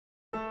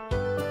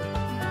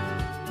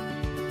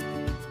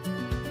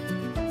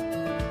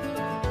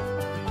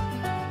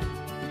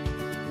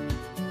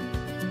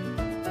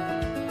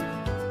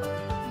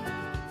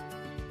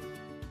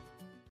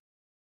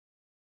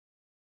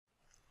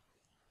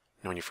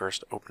Now when you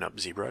first open up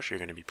ZBrush, you're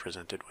going to be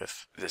presented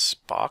with this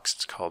box.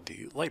 It's called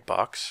the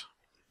Lightbox,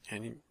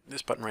 and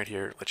this button right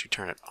here lets you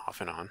turn it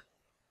off and on.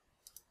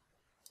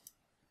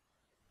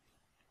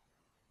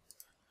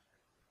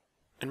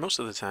 And most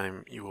of the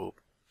time you will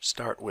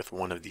start with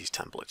one of these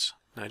templates.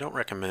 Now I don't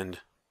recommend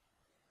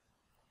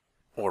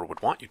or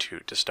would want you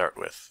to start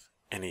with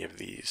any of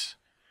these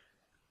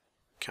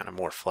kind of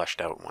more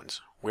fleshed out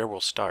ones. Where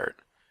we'll start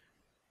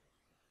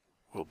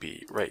will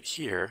be right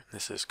here.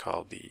 This is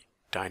called the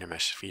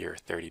Dynamesh Sphere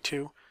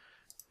 32.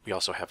 We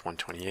also have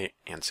 128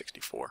 and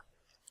 64.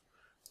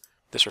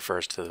 This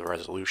refers to the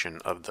resolution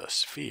of the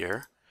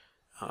sphere,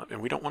 and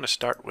we don't want to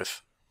start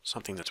with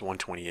something that's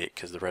 128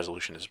 because the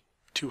resolution is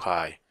too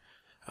high.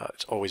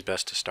 It's always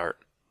best to start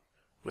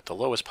with the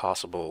lowest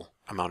possible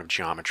amount of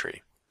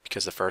geometry,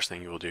 because the first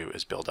thing you will do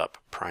is build up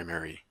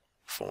primary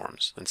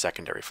forms, then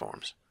secondary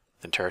forms,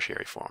 then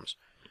tertiary forms.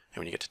 And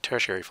when you get to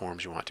tertiary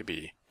forms, you want to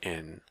be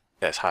in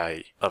as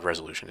high of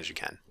resolution as you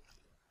can.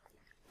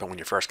 But when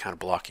you're first kind of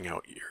blocking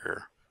out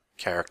your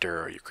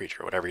character or your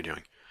creature or whatever you're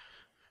doing,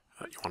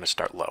 you want to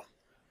start low.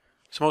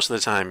 So most of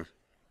the time,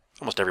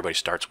 almost everybody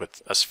starts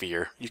with a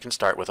sphere. You can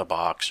start with a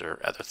box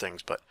or other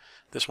things, but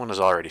this one is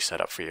already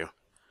set up for you.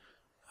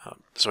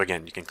 So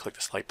again, you can click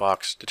this light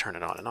box to turn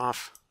it on and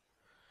off.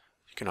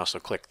 You can also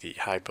click the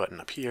hide button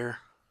up here.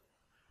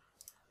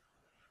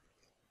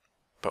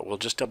 But we'll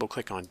just double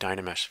click on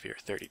Dynamesh Sphere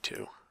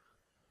 32.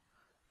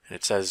 And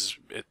it says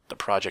the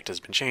project has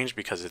been changed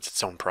because it's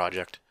its own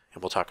project.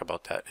 And we'll talk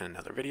about that in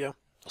another video.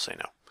 We'll say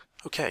no.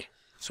 Okay,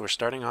 so we're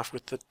starting off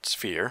with the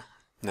sphere.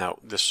 Now,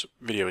 this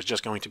video is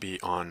just going to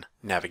be on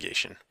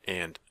navigation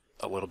and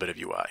a little bit of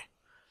UI.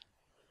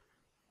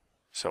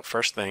 So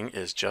first thing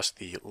is just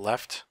the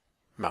left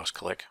mouse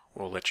click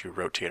will let you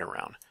rotate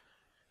around.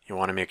 You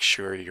want to make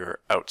sure you're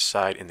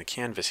outside in the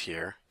canvas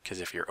here, because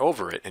if you're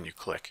over it and you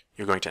click,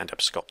 you're going to end up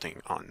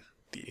sculpting on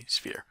the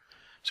sphere.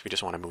 So we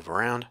just want to move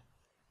around.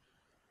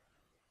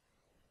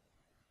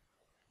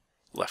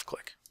 Left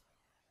click.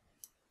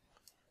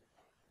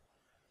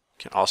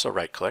 You can also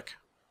right click.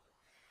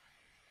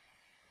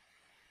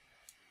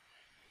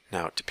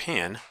 Now to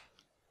pan,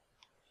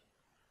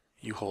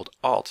 you hold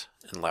Alt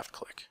and left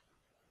click,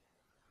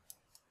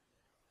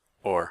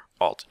 or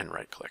Alt and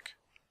right click.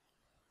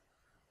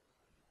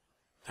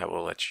 That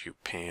will let you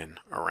pan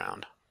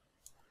around.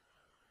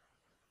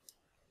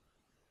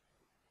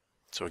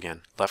 So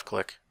again, left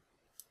click,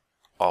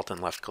 Alt and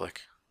left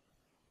click.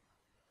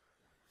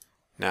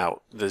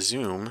 Now the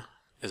zoom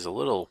is a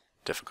little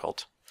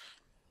difficult.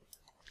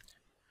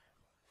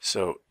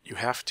 So you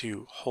have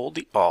to hold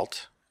the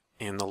Alt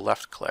and the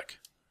left click,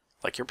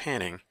 like you're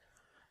panning,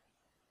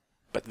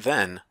 but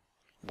then,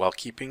 while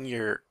keeping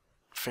your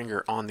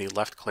finger on the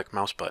left click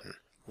mouse button,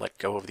 let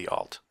go of the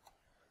Alt,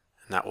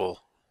 and that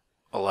will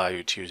allow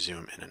you to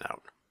zoom in and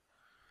out.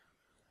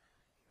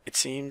 It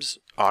seems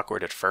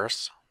awkward at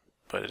first,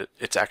 but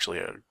it's actually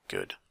a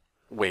good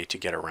way to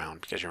get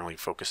around because you're only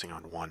focusing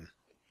on one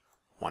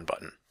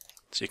button.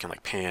 So you can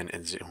like pan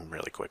and zoom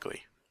really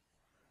quickly.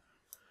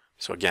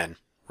 So again,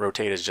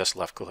 rotate is just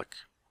left click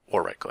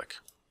or right click.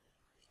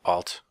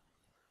 Alt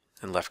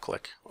and left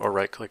click or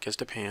right click is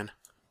to pan.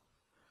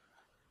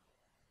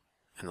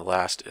 And the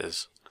last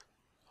is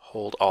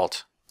hold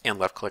Alt and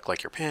left click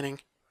like you're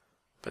panning,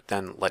 but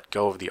then let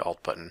go of the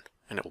Alt button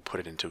and it will put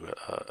it into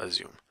a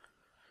zoom.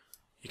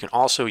 You can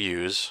also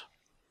use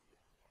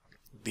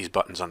these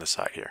buttons on the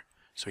side here.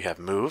 So we have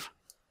move,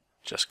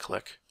 just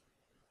click.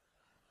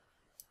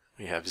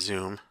 We have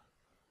zoom,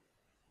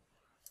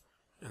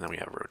 and then we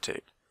have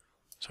rotate.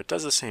 So it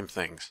does the same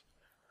things,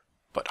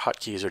 but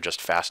hotkeys are just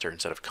faster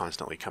instead of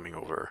constantly coming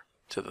over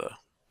to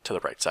the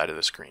right side of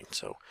the screen.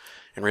 So,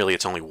 and really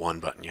it's only one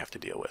button you have to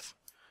deal with.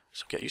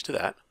 So get used to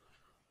that.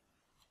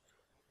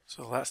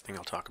 So the last thing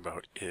I'll talk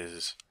about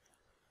is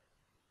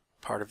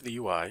part of the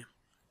UI,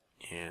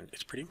 and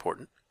it's pretty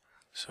important.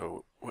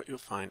 So what you'll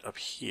find up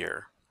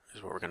here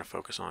is what we're going to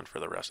focus on for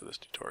the rest of this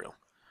tutorial.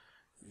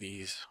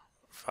 These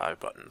 5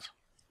 buttons.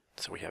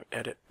 So we have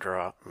edit,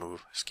 draw,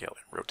 move, scale,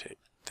 and rotate.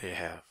 They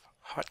have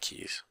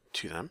hotkeys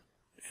to them,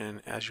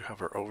 and as you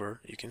hover over,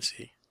 you can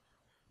see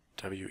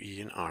W, E,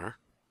 and R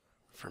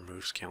for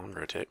move, scale, and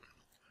rotate.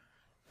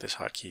 This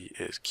hotkey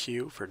is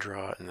Q for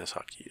draw, and this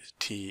hotkey is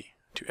T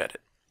to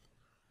edit.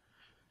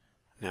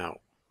 Now,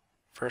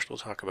 first we'll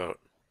talk about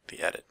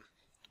the edit.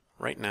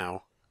 Right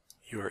now,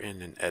 you are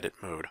in an edit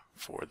mode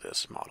for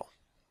this model.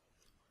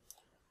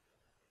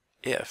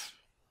 If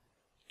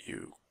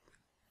you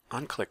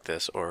unclick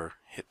this or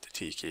hit the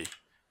T key,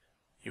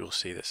 you will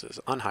see this is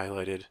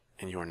unhighlighted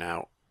and you are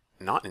now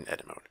not in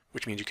edit mode,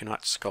 which means you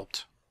cannot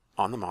sculpt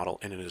on the model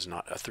and it is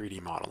not a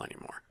 3D model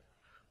anymore.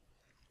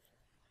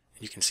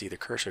 You can see the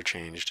cursor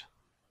changed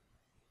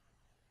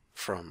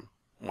from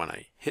when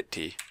I hit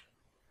T.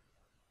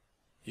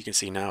 You can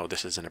see now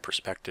this is in a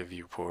perspective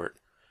viewport.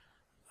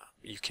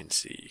 You can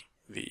see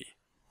the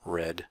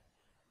red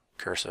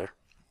cursor.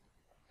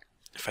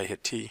 If I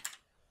hit T,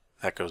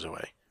 that goes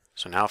away.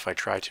 So now if I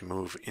try to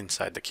move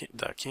inside the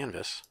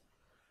canvas,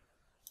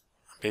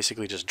 I'm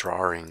basically just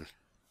drawing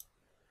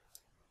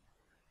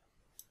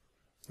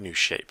new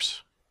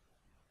shapes.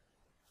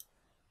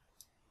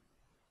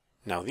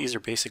 Now these are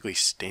basically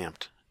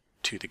stamped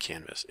to the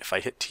canvas. If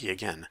I hit T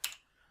again,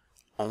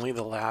 only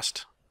the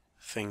last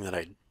thing that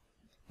I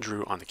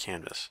drew on the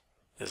canvas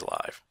is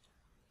live.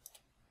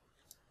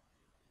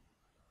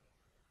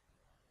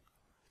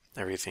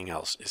 Everything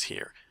else is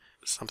here.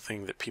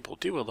 Something that people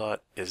do a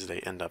lot is they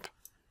end up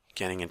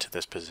getting into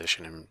this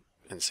position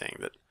and saying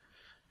that,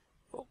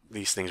 well,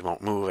 these things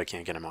won't move, I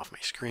can't get them off my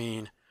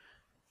screen.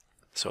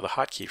 So the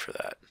hotkey for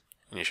that,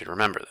 and you should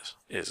remember this,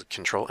 is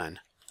Control N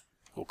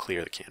will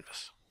clear the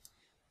canvas.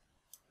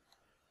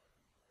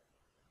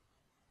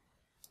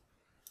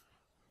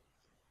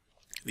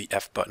 The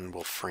F button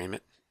will frame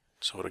it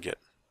so it'll get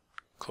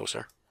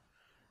closer.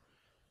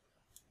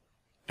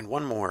 And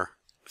one more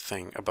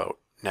thing about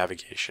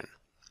navigation.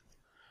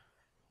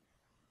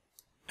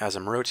 As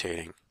I'm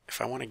rotating,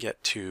 if I want to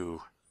get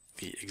to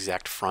the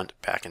exact front,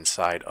 back, and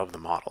side of the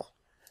model,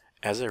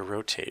 as I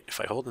rotate, if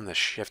I hold in the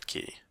Shift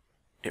key,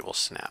 it will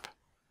snap.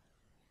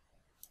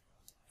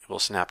 It will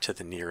snap to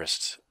the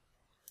nearest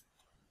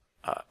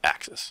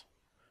axis.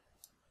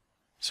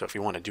 So if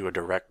you want to do a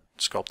direct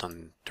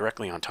sculpt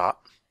directly on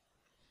top,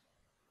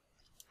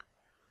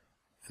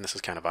 and this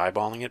is kind of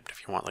eyeballing it, but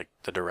if you want like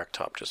the direct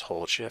top, just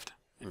hold Shift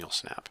and you'll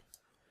snap.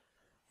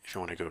 If you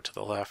want to go to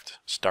the left,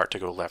 start to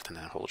go left and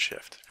then hold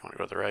Shift. If you want to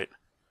go to the right,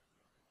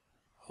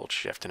 hold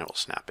Shift and it will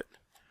snap it.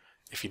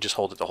 If you just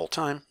hold it the whole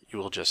time, you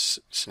will just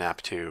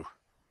snap to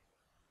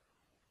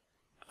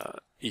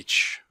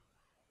each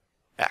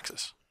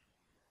axis.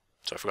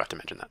 So I forgot to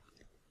mention that.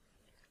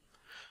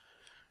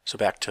 So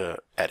back to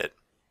edit.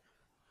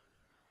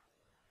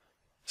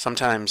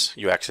 Sometimes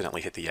you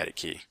accidentally hit the edit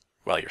key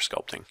while you're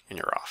sculpting and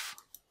you're off.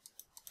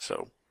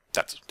 So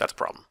that's a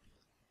problem.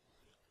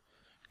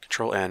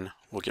 Control N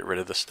will get rid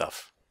of the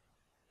stuff.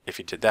 If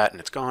you did that and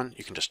it's gone,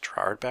 you can just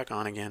draw it back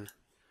on again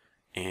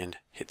and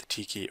hit the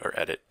T key or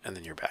edit, and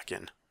then you're back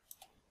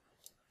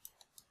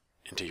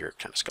into your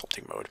kind of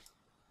sculpting mode.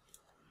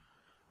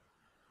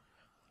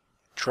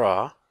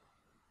 Draw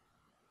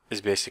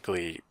is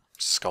basically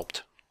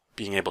sculpt,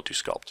 being able to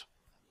sculpt.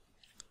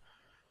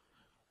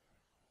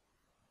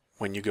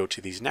 When you go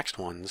to these next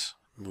ones,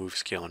 move,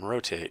 scale, and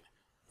rotate,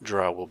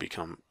 draw will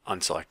become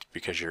unselected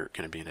because you're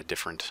going to be in a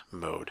different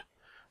mode.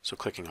 So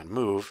clicking on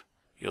move,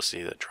 you'll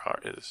see that draw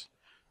is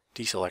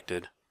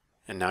deselected,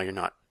 and now you're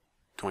not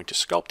going to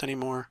sculpt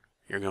anymore,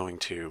 you're going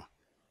to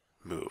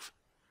move.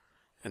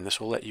 And this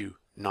will let you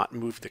not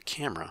move the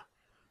camera,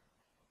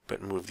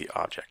 but move the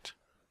object.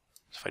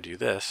 So if I do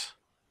this,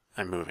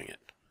 I'm moving it.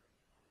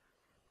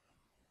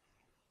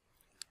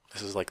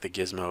 This is like the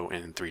gizmo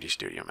in 3D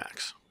Studio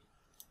Max.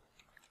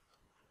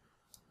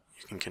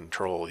 You can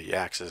control the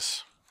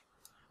axis.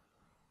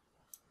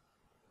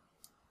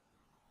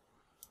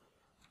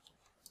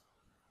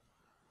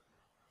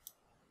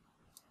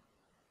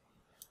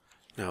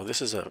 Now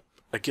this is a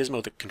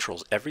gizmo that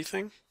controls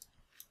everything,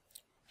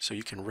 so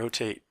you can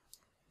rotate,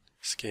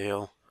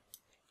 scale,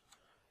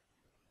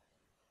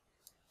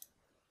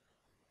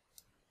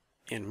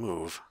 and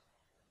move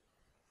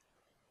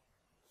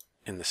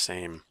in the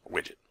same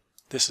widget.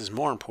 This is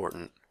more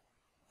important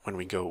when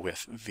we go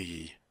with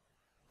the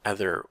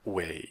other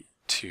way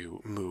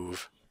to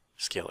move,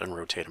 scale, and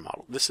rotate a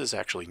model. This is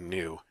actually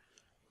new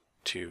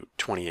to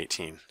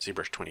 2018,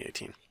 ZBrush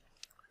 2018.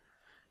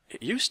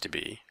 It used to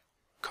be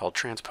called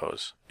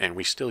Transpose, and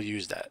we still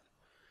use that.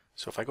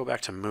 So if I go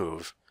back to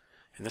move,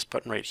 and this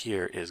button right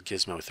here is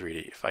Gizmo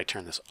 3D. If I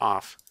turn this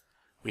off,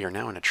 we are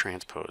now in a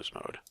transpose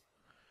mode,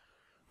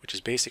 which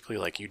is basically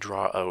like you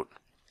draw out,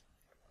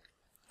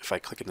 if I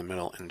click in the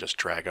middle and just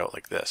drag out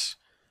like this,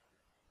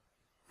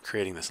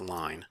 creating this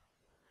line,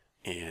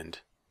 and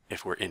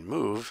if we're in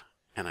move,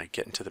 and I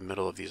get into the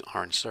middle of these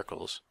orange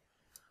circles,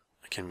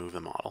 I can move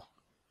the model.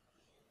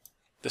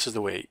 This is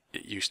the way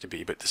it used to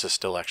be, but this is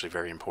still actually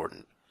very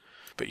important.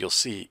 But you'll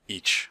see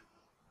each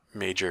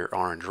major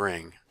orange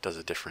ring does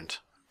a different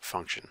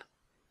function.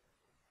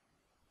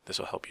 This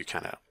will help you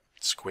kind of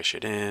squish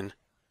it in.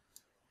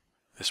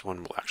 This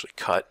one will actually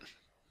cut.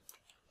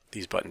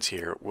 These buttons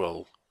here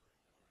will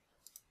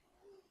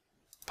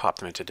pop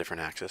them into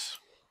different axes.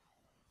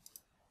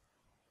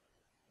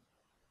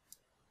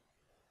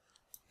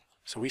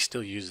 So we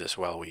still use this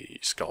while we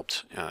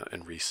sculpt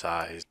and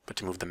resize, but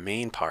to move the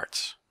main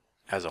parts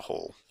as a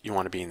whole, you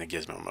want to be in the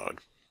gizmo mode.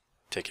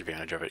 Take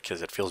advantage of it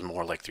because it feels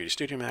more like 3D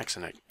Studio Max,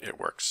 and it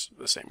works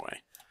the same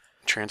way.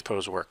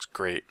 Transpose works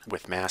great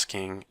with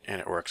masking, and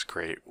it works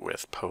great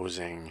with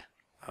posing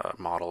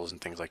models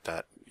and things like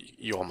that.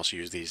 You almost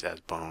use these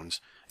as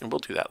bones, and we'll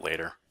do that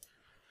later.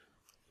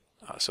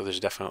 So there's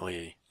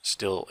definitely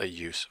still a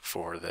use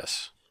for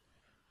this.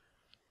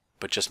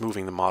 But just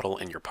moving the model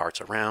and your parts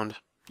around,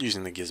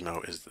 using the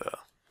gizmo is the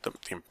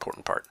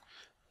important part.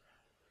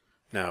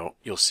 Now,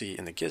 you'll see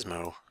in the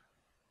gizmo,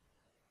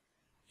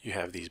 you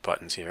have these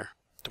buttons here.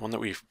 The one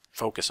that we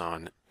focus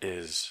on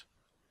is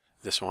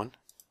this one.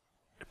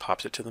 It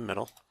pops it to the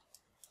middle.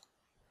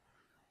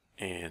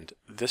 And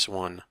this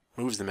one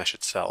moves the mesh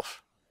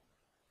itself.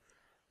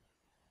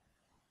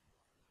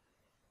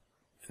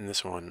 and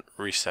this one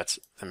resets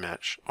the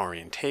mesh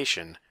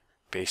orientation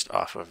based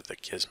off of the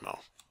gizmo.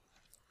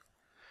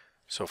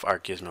 So if our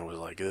gizmo was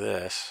like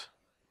this,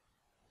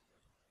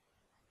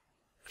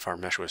 if our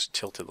mesh was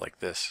tilted like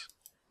this,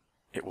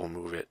 it will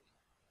move it,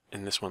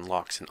 and this one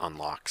locks and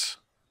unlocks.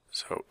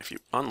 So if you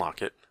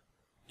unlock it,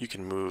 you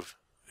can move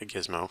the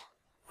gizmo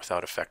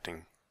without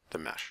affecting the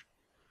mesh.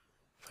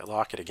 If I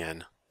lock it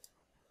again,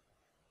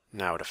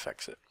 now it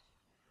affects it.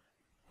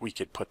 We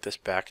could put this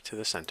back to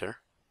the center.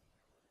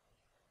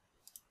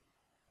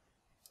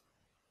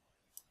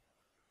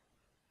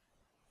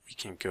 We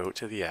can go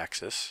to the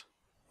axis,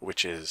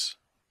 which is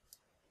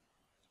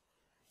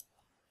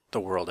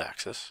the world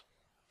axis.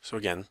 So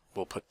again,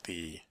 we'll put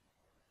the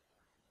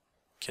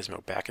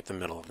gizmo back at the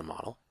middle of the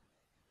model.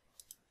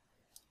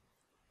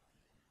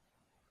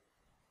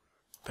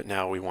 But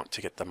now we want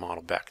to get the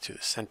model back to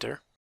the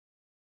center.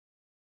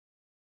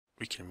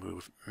 We can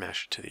move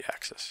mesh to the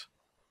axis.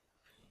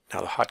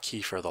 Now the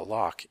hotkey for the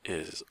lock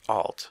is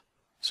Alt.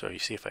 So you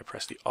see if I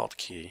press the Alt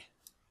key,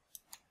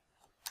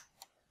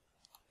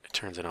 it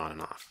turns it on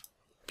and off.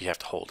 But you have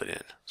to hold it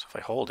in. So if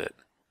I hold it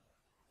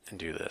and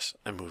do this,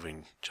 I'm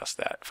moving just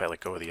that. If I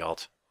let go of the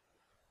Alt,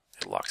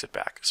 it locks it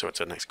back. So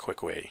it's a nice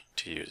quick way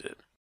to use it.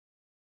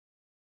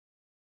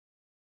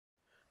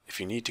 If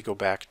you need to go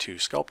back to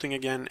sculpting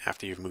again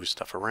after you've moved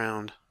stuff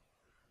around,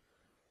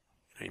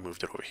 you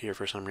moved it over here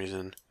for some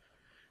reason,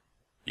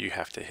 you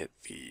have to hit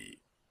the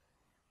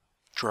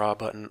draw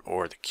button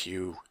or the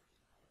Q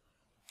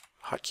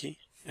hotkey,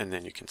 and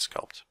then you can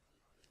sculpt.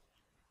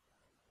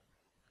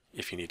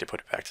 If you need to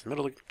put it back to the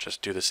middle,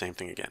 just do the same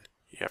thing again.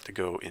 You have to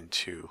go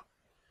into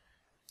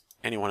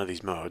any one of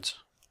these modes,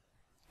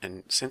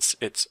 and since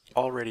it's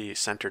already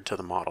centered to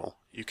the model,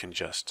 you can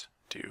just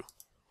do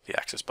the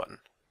axis button,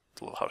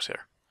 the little house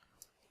here.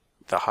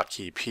 The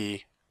hotkey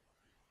P,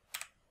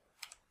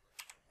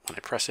 when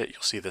I press it,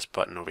 you'll see this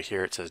button over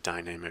here. It says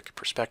dynamic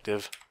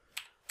perspective.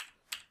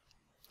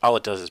 All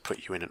it does is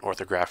put you in an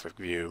orthographic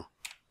view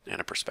and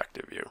a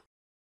perspective view.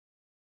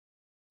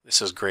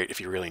 This is great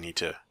if you really need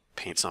to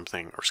paint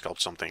something or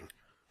sculpt something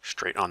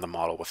straight on the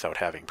model without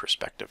having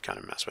perspective kind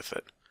of mess with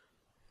it.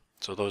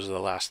 So those are the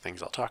last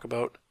things I'll talk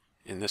about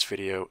in this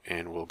video,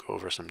 and we'll go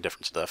over some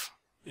different stuff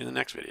in the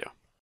next video.